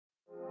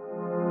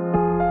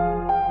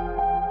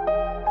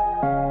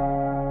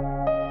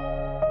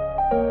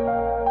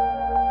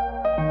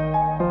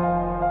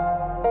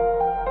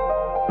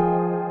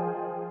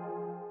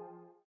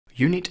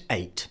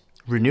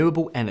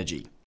Renewable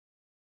energy.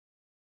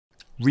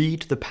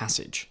 Read the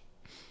passage.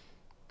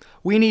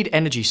 We need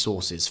energy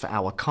sources for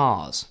our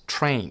cars,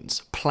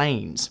 trains,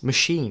 planes,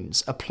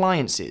 machines,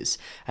 appliances,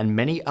 and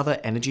many other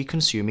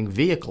energy-consuming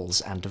vehicles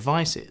and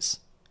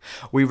devices.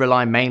 We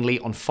rely mainly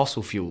on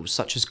fossil fuels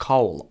such as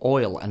coal,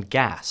 oil, and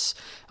gas,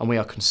 and we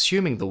are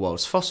consuming the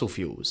world's fossil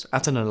fuels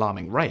at an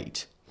alarming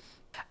rate.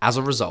 As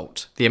a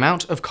result, the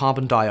amount of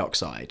carbon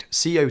dioxide,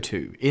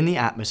 CO2, in the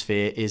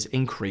atmosphere is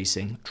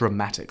increasing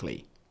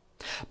dramatically.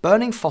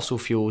 Burning fossil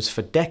fuels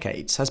for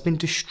decades has been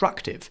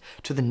destructive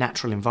to the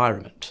natural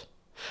environment.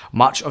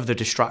 Much of the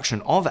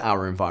destruction of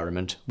our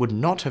environment would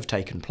not have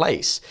taken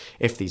place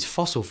if these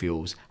fossil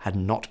fuels had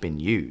not been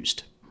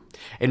used.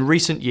 In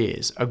recent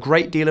years, a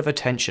great deal of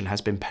attention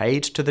has been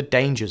paid to the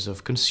dangers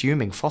of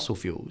consuming fossil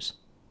fuels.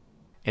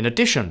 In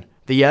addition,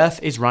 the Earth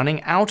is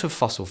running out of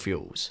fossil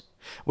fuels,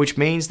 which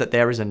means that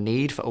there is a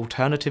need for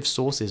alternative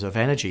sources of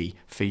energy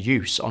for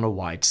use on a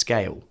wide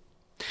scale.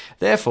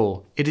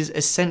 Therefore, it is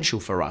essential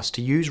for us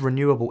to use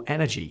renewable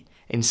energy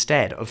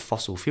instead of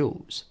fossil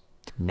fuels.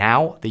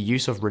 Now, the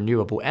use of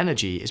renewable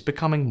energy is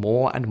becoming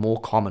more and more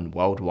common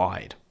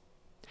worldwide.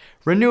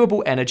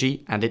 Renewable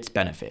energy and its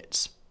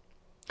benefits.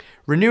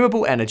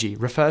 Renewable energy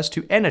refers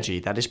to energy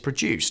that is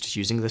produced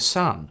using the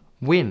sun,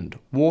 wind,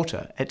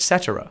 water,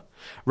 etc.,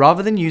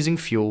 rather than using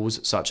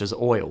fuels such as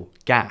oil,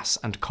 gas,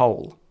 and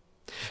coal.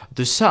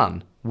 The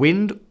sun,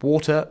 wind,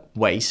 water,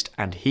 waste,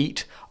 and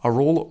heat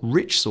are all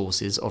rich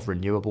sources of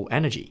renewable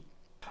energy.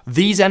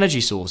 These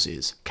energy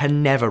sources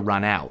can never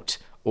run out,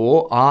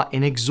 or are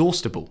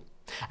inexhaustible,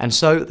 and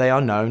so they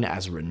are known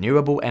as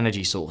renewable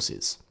energy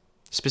sources.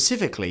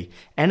 Specifically,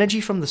 energy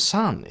from the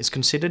sun is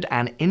considered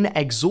an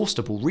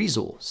inexhaustible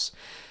resource.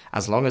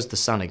 As long as the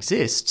sun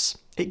exists,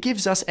 it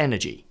gives us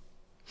energy.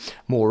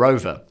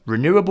 Moreover,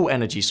 renewable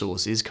energy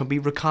sources can be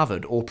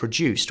recovered or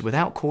produced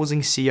without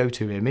causing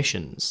CO2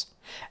 emissions,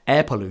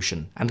 air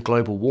pollution, and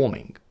global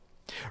warming.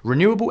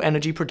 Renewable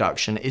energy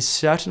production is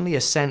certainly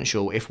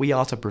essential if we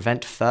are to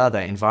prevent further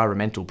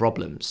environmental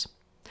problems.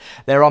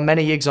 There are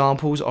many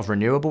examples of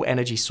renewable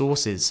energy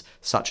sources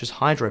such as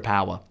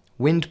hydropower,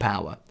 wind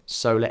power,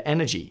 solar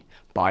energy,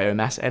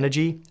 biomass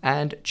energy,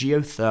 and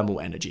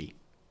geothermal energy.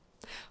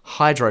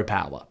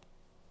 Hydropower.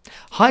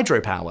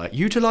 Hydropower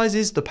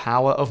utilizes the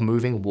power of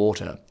moving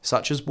water,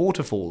 such as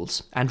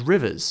waterfalls and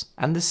rivers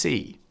and the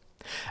sea.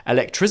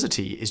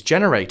 Electricity is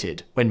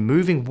generated when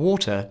moving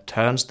water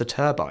turns the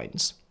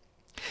turbines.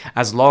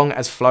 As long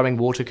as flowing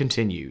water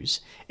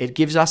continues, it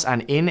gives us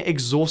an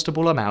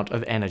inexhaustible amount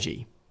of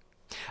energy.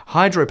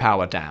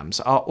 Hydropower dams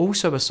are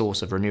also a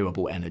source of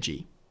renewable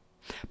energy.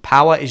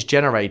 Power is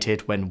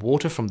generated when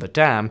water from the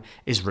dam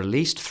is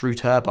released through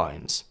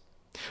turbines.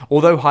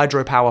 Although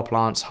hydropower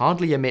plants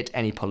hardly emit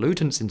any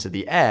pollutants into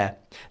the air,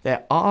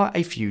 there are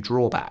a few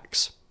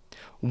drawbacks.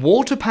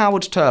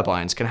 Water-powered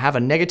turbines can have a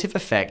negative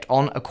effect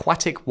on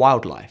aquatic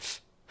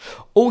wildlife.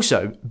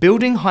 Also,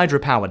 building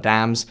hydropower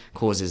dams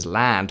causes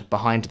land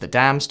behind the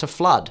dams to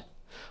flood.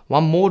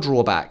 One more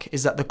drawback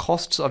is that the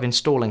costs of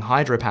installing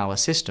hydropower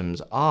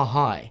systems are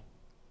high.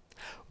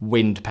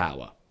 Wind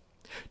power.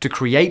 To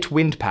create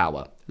wind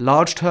power,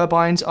 large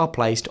turbines are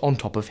placed on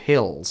top of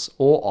hills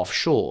or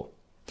offshore.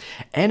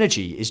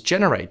 Energy is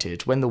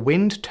generated when the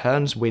wind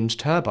turns wind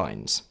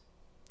turbines.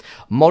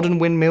 Modern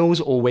windmills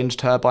or wind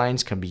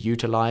turbines can be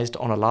utilized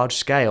on a large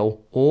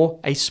scale or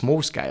a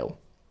small scale.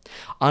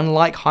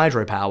 Unlike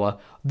hydropower,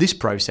 this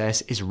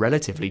process is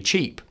relatively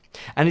cheap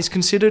and is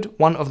considered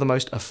one of the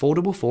most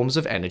affordable forms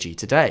of energy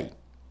today.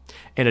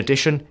 In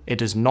addition, it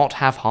does not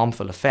have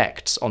harmful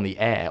effects on the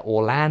air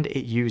or land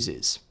it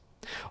uses.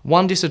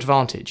 One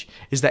disadvantage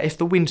is that if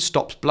the wind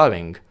stops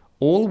blowing,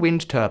 all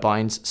wind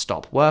turbines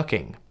stop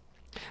working.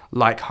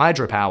 Like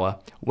hydropower,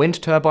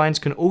 wind turbines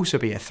can also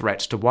be a threat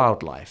to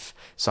wildlife,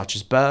 such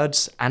as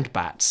birds and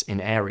bats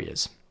in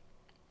areas.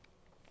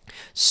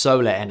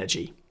 Solar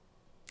energy.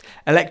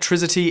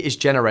 Electricity is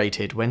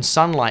generated when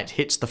sunlight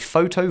hits the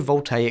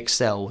photovoltaic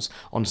cells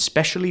on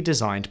specially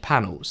designed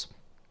panels.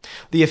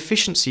 The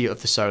efficiency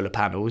of the solar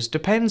panels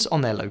depends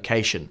on their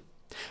location.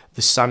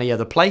 The sunnier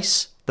the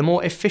place, the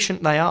more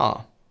efficient they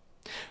are.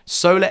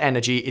 Solar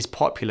energy is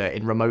popular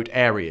in remote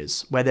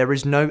areas where there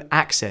is no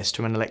access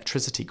to an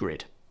electricity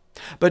grid.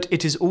 But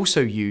it is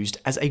also used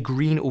as a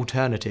green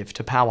alternative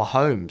to power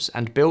homes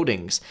and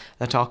buildings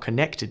that are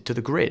connected to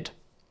the grid.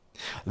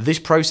 This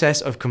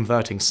process of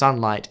converting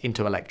sunlight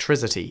into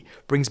electricity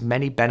brings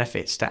many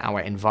benefits to our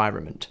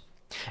environment.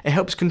 It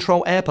helps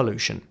control air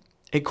pollution,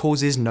 it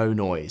causes no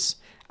noise,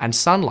 and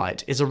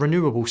sunlight is a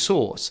renewable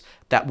source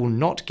that will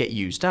not get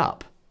used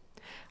up.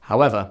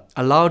 However,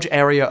 a large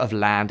area of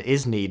land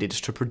is needed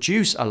to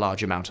produce a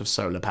large amount of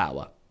solar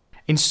power.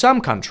 In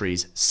some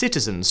countries,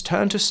 citizens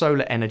turn to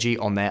solar energy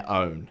on their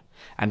own,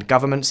 and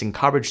governments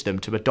encourage them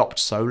to adopt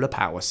solar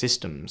power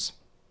systems.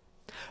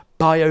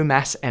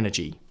 Biomass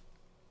energy.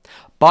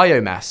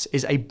 Biomass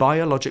is a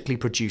biologically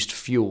produced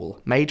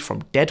fuel made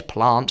from dead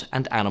plant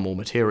and animal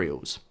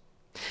materials.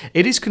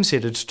 It is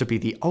considered to be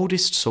the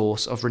oldest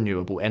source of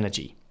renewable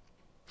energy.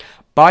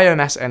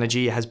 Biomass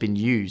energy has been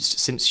used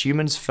since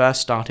humans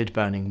first started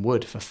burning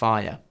wood for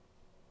fire.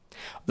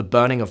 The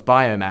burning of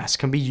biomass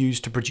can be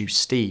used to produce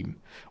steam,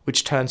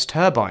 which turns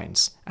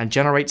turbines and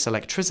generates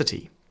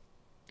electricity.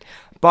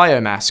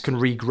 Biomass can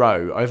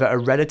regrow over a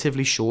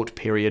relatively short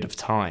period of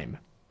time,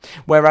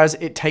 whereas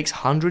it takes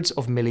hundreds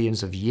of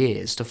millions of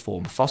years to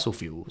form fossil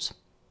fuels.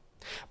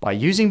 By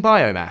using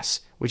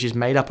biomass, which is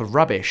made up of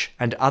rubbish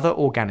and other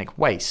organic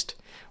waste,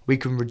 we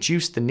can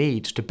reduce the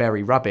need to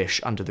bury rubbish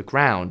under the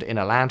ground in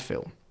a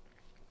landfill.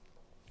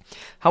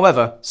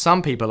 However,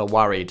 some people are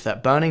worried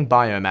that burning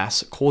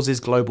biomass causes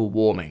global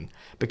warming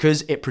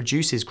because it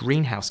produces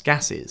greenhouse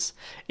gases.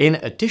 In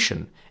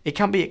addition, it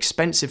can be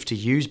expensive to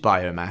use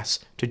biomass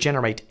to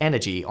generate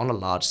energy on a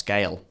large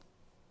scale.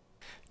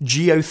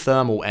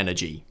 Geothermal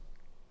energy.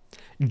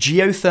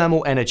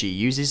 Geothermal energy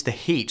uses the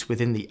heat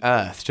within the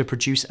earth to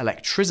produce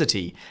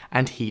electricity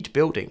and heat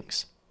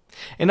buildings.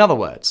 In other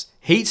words,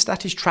 heat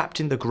that is trapped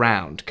in the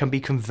ground can be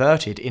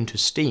converted into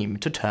steam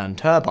to turn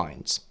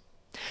turbines.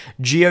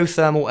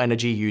 Geothermal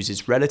energy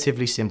uses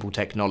relatively simple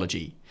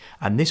technology,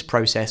 and this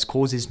process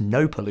causes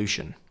no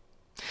pollution.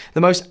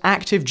 The most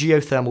active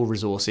geothermal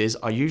resources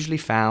are usually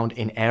found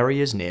in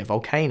areas near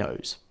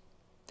volcanoes.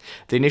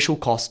 The initial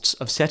costs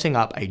of setting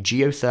up a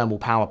geothermal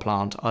power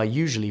plant are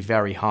usually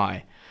very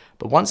high,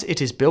 but once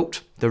it is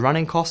built, the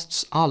running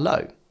costs are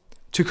low.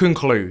 To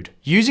conclude,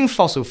 using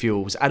fossil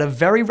fuels at a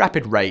very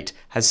rapid rate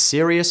has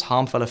serious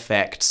harmful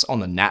effects on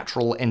the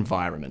natural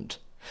environment.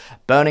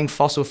 Burning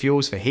fossil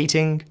fuels for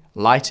heating,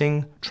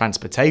 lighting,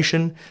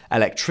 transportation,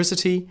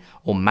 electricity,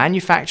 or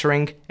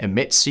manufacturing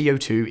emits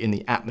CO2 in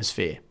the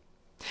atmosphere.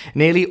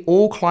 Nearly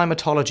all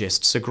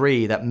climatologists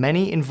agree that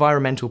many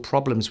environmental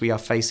problems we are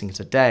facing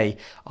today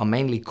are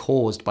mainly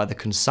caused by the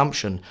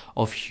consumption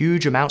of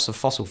huge amounts of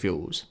fossil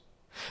fuels.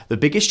 The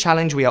biggest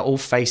challenge we are all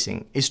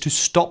facing is to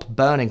stop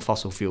burning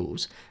fossil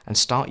fuels and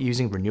start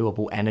using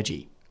renewable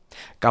energy.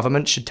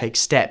 Governments should take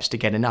steps to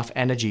get enough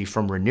energy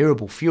from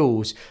renewable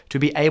fuels to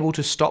be able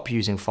to stop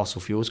using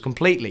fossil fuels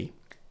completely.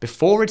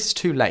 Before it is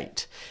too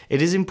late,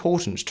 it is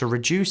important to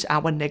reduce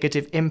our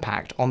negative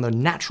impact on the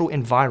natural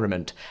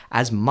environment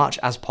as much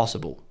as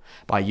possible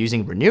by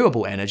using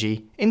renewable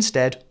energy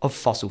instead of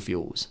fossil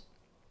fuels.